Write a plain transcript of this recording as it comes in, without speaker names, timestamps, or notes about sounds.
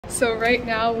So right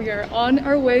now we are on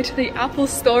our way to the Apple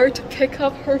store to pick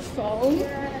up her phone.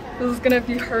 This is gonna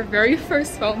be her very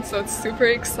first phone, so it's super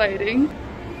exciting.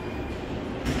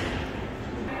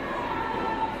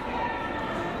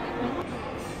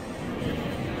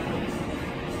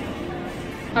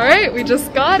 Alright, we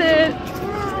just got it!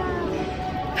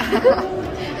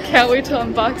 Can't wait to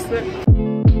unbox it.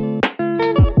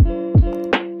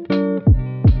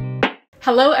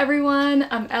 Hello everyone,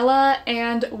 I'm Ella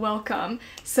and welcome.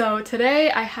 So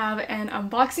today I have an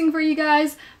unboxing for you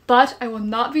guys, but I will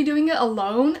not be doing it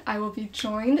alone. I will be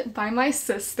joined by my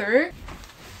sister.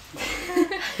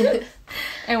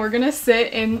 And we're gonna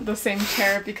sit in the same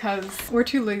chair because we're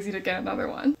too lazy to get another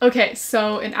one. Okay,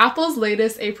 so in Apple's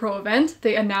latest April event,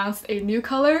 they announced a new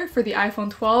color for the iPhone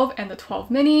 12 and the 12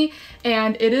 mini,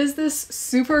 and it is this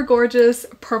super gorgeous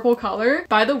purple color.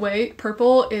 By the way,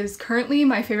 purple is currently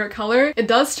my favorite color. It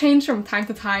does change from time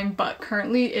to time, but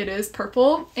currently it is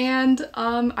purple, and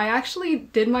I actually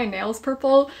did my nails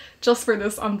purple just for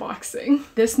this unboxing.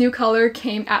 This new color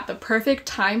came at the perfect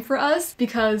time for us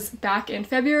because back in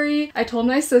February, I told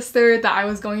my sister that I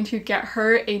was going to get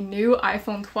her a new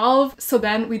iPhone 12. So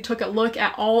then we took a look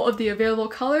at all of the available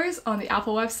colors on the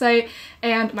Apple website,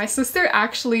 and my sister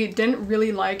actually didn't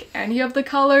really like any of the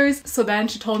colors. So then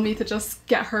she told me to just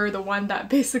get her the one that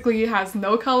basically has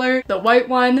no color, the white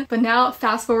one. But now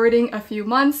fast forwarding a few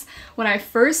months, when I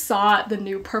first saw the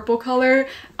new purple color,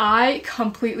 I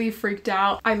completely freaked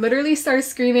out. I literally started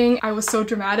screaming. I was so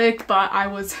dramatic, but I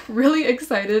was really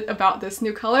excited about this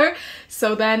new color.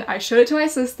 So then I showed it to my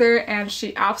sister and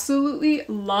she absolutely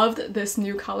loved this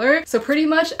new color. So pretty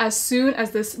much as soon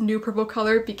as this new purple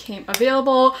color became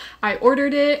available, I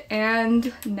ordered it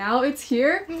and now it's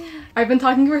here. I've been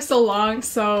talking to her so long,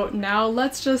 so now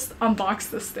let's just unbox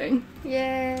this thing.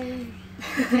 Yay!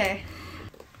 Okay.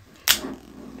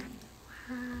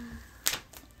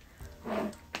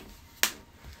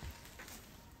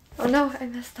 Oh no, I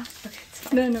messed up. Okay, it's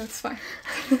fine. No, it's fine.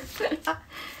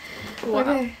 Wow.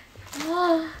 Okay.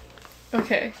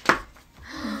 Okay.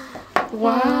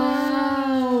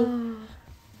 Wow.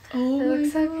 Oh, It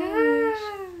looks so gosh.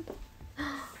 good.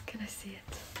 Can I see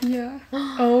it? Yeah.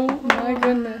 Oh my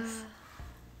goodness.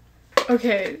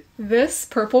 Okay, this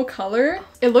purple color,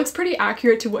 it looks pretty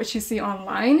accurate to what you see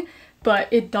online, but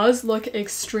it does look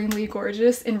extremely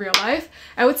gorgeous in real life.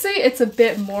 I would say it's a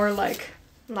bit more like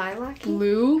lilac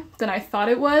blue than I thought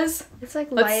it was. It's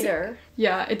like Let's lighter. See.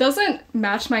 Yeah, it doesn't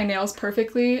match my nails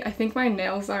perfectly. I think my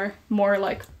nails are more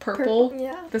like purple.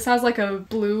 Yeah. This has like a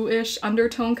bluish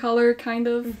undertone color kind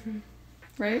of,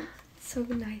 right? So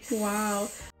nice. Wow.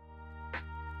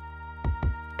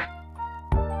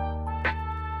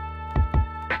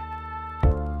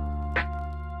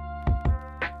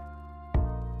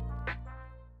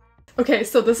 Okay,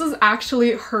 so this is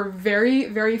actually her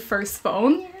very first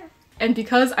phone. And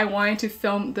because I wanted to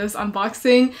film this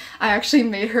unboxing, I actually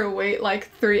made her wait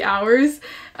like 3 hours.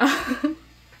 I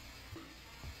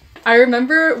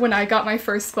remember when I got my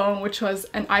first phone, which was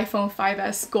an iPhone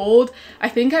 5S Gold, I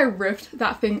think I ripped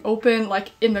that thing open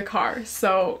like in the car.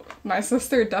 So my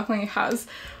sister definitely has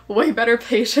way better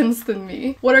patience than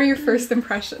me. What are your first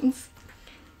impressions?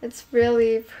 It's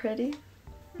really pretty.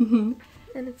 Mm-hmm.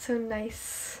 And it's so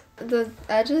nice. The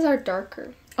edges are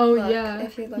darker. Oh Look, yeah,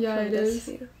 if you look yeah, from it this is.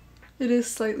 view. It is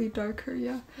slightly darker,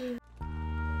 yeah.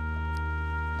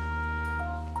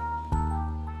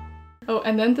 Oh,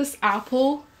 and then this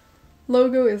Apple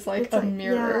logo is like It's a like,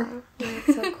 mirror. Yeah,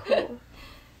 it's so cool.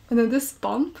 And then this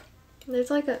bump. There's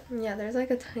like a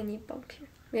tiny bump here.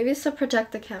 Maybe it's to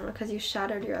protect the camera because you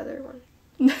shattered your other one.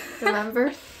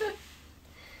 Remember?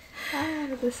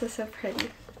 This is so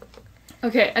pretty.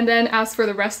 Okay, and then as for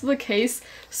the rest of the case,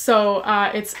 so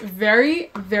it's very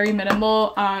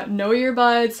minimal. No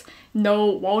earbuds, no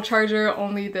wall charger,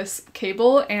 only this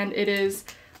cable, and it is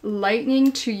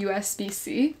Lightning to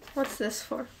USB-C. What's this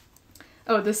for?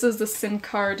 Oh, this is the SIM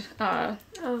card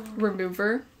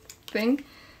remover thing.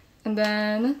 And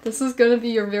then this is gonna be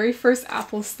your very first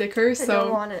Apple sticker. So I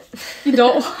don't want it. You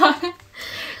don't want it?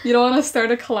 You don't want to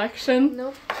start a collection?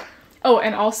 Nope. Oh,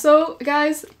 and also,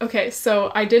 guys, okay,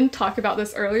 so I didn't talk about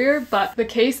this earlier, but the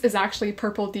case is actually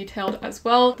purple detailed as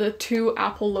well. The two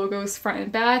Apple logos front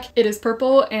and back, it is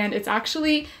purple, and it's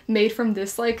actually made from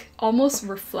this like almost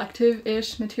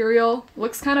reflective-ish material.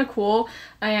 Looks kind of cool,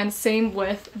 and same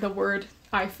with the word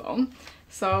iPhone.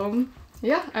 So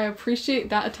yeah, I appreciate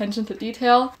that attention to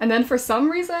detail. And then for some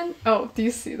reason, oh, do you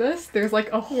see this? There's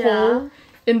like a hole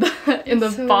in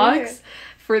the so box weird.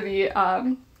 For the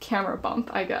camera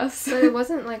bump, I guess. But it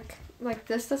wasn't like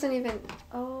this doesn't even,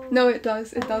 oh. No, it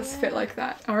does. It does fit like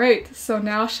that. All right, so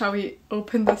now shall we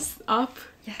open this up?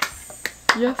 Yes.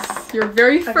 Yes, your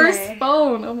very first Okay.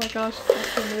 phone. Oh my gosh.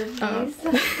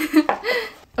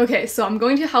 Okay, so I'm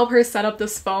going to help her set up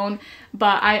this phone,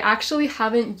 but I actually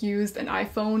haven't used an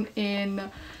iPhone in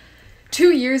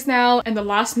 2 years now, and the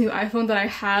last new iPhone that I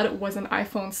had was an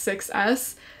iPhone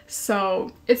 6S.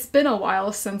 So it's been a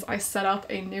while since I set up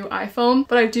a new iPhone,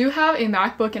 but I do have a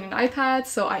MacBook and an iPad,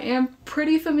 so I am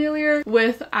pretty familiar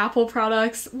with Apple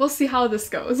products. We'll see how this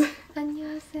goes.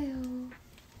 안녕하세요.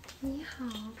 你好.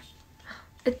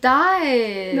 It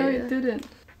died. No, it didn't.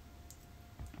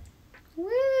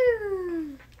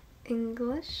 Woo.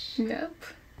 English. Yep.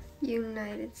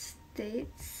 United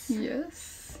States.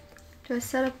 Yes. Do I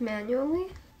set up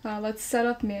manually? Let's set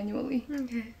up manually.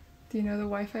 Okay. Do you know the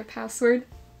Wi-Fi password?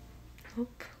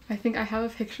 Nope. I think I have a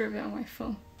picture of it on my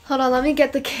phone. Hold on, let me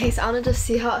get the case. I want to just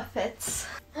see how it fits.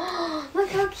 Look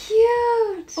how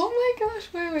cute! Oh my gosh,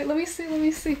 wait, let me see.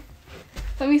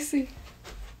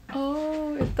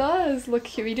 Oh, it does look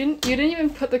cute. You didn't even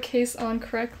put the case on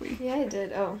correctly. Yeah, I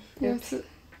did. Oh.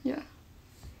 Yeah.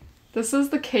 This is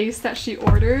the case that she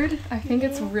ordered. I think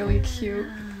it's really cute.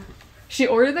 She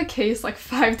ordered the case like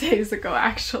 5 days ago,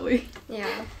 actually.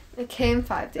 Yeah, it came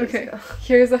 5 days ago.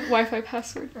 Here's the Wi-Fi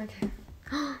password. Okay.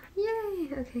 Yay!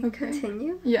 Okay,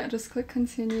 continue. Yeah, just click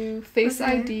continue. Face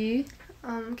ID.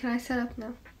 Can I set up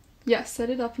now? Yeah, set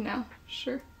it up now.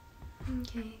 Sure.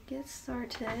 Okay, get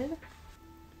started.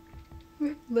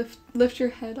 Wait, lift your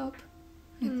head up.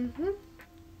 Mm-hmm.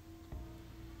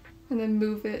 And then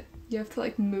move it. You have to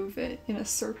like move it in a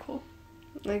circle.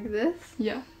 Like this?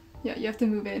 Yeah, you have to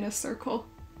move it in a circle.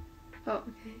 Oh,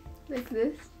 okay. Like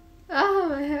this? Oh,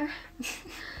 my hair.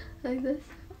 Like this?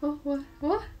 Oh,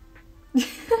 what?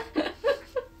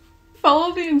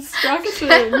 Follow the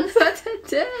instructions. What to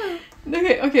do?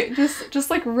 Okay, just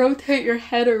like rotate your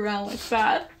head around like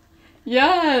that.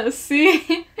 Yeah,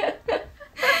 see?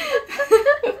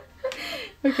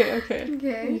 Okay.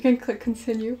 Okay. You can click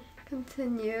continue.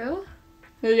 Continue.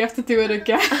 Yeah, you have to do it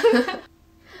again.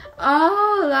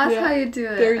 Oh, that's how you do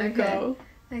it. There you go.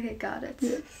 Okay, got it.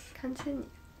 Yes. Continue.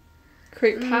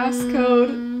 Create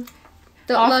passcode.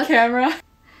 Off Look. camera.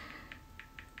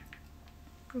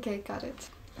 Okay, got it.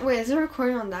 Wait, is it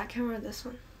recording on that camera or this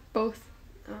one? Both.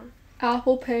 Oh.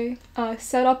 Apple Pay.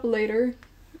 Set up later.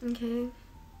 Okay.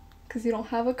 Because you don't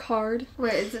have a card.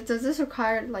 Wait, does this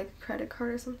require like a credit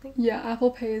card or something? Yeah,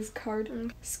 Apple Pay is card.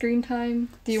 Okay. Screen time.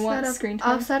 Do you want screen time?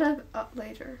 I'll set up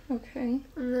later. Okay.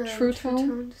 And then True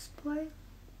tone display.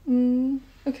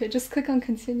 Okay, just click on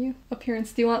continue.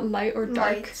 Appearance. Do you want light or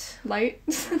dark? Light.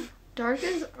 Dark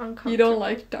is uncomfortable. You don't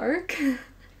like dark?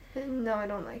 No, I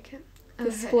don't like it.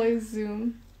 Display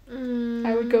zoom.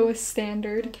 I would go with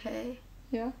standard. Okay.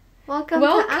 Yeah. Welcome!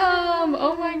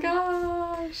 Oh my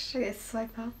gosh! Okay,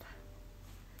 swipe up.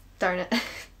 Darn it.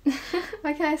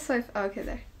 Why can't I swipe? Oh, okay,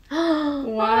 there.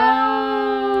 Wow!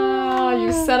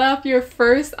 You set up your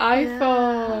first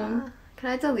iPhone. Yeah. Can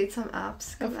I delete some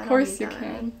apps? Of course you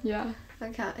can. Yeah.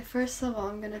 Okay, first of all,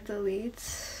 I'm gonna delete.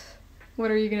 What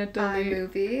are you gonna delete?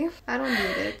 iMovie. I don't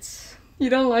need it. You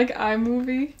don't like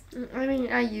iMovie? I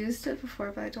mean, I used it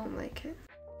before, but I don't like it.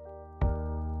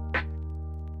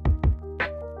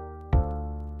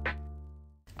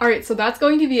 Alright, so that's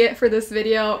going to be it for this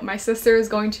video. My sister is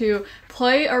going to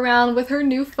play around with her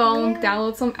new phone,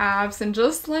 download some apps, and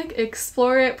just like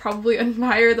explore it, probably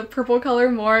admire the purple color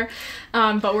more.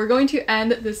 But we're going to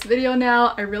end this video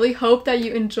now. I really hope that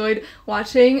you enjoyed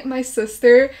watching my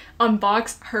sister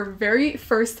unbox her very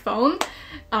first phone.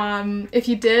 If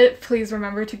you did, please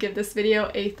remember to give this video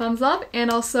a thumbs up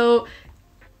and also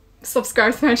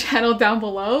subscribe to my channel down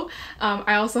below.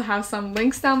 I also have some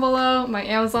links down below, my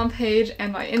Amazon page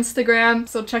and my Instagram,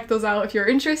 so check those out if you're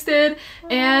interested.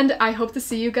 And I hope to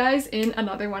see you guys in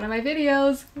another one of my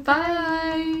videos.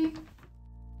 Bye!